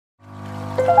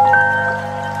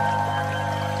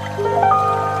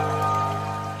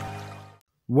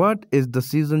What is the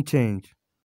season change?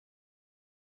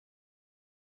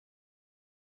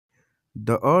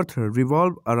 The Earth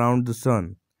revolves around the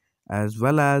Sun as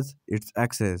well as its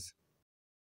axis.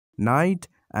 Night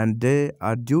and day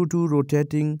are due to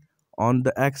rotating on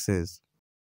the axis.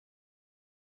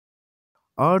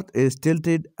 Earth is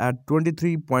tilted at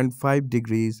 23.5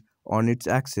 degrees on its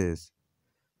axis.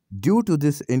 Due to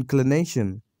this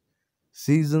inclination,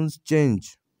 seasons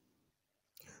change.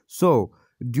 So,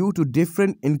 due to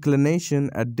different inclination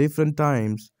at different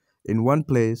times in one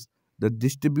place, the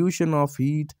distribution of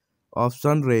heat of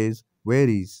sun rays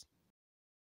varies.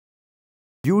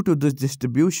 Due to this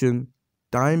distribution,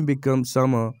 time becomes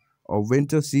summer or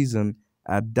winter season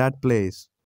at that place.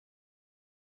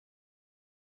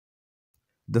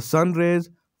 The sun rays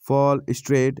fall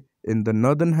straight in the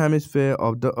northern hemisphere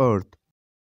of the earth.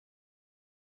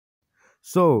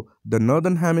 So, the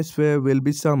northern hemisphere will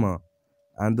be summer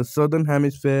and the southern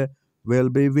hemisphere will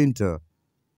be winter.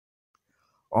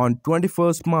 On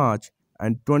 21st March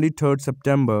and 23rd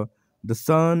September, the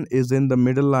sun is in the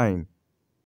middle line.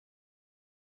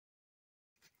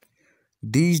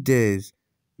 These days,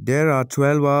 there are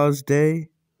 12 hours day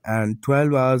and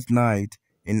 12 hours night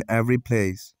in every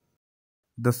place.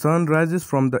 The sun rises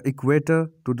from the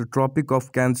equator to the Tropic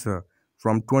of Cancer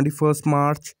from 21st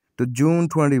March to June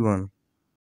 21.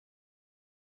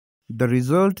 The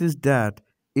result is that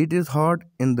it is hot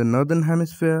in the northern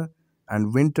hemisphere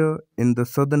and winter in the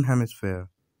southern hemisphere.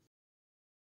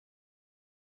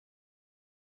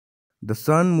 The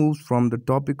sun moves from the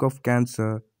Tropic of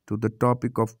Cancer to the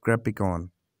Tropic of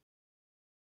Capricorn.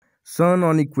 Sun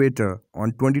on equator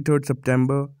on 23rd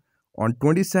September. On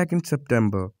 22nd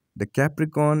September, the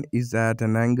Capricorn is at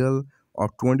an angle of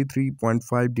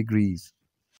 23.5 degrees.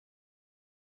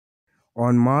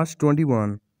 On March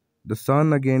 21, the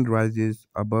sun again rises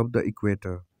above the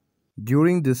equator.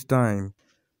 During this time,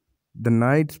 the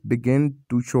nights begin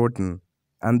to shorten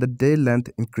and the day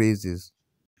length increases.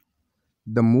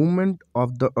 The movement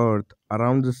of the earth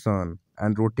around the sun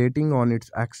and rotating on its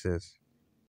axis.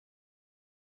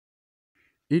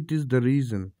 It is the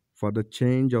reason for the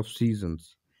change of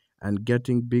seasons and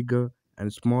getting bigger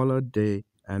and smaller day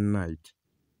and night.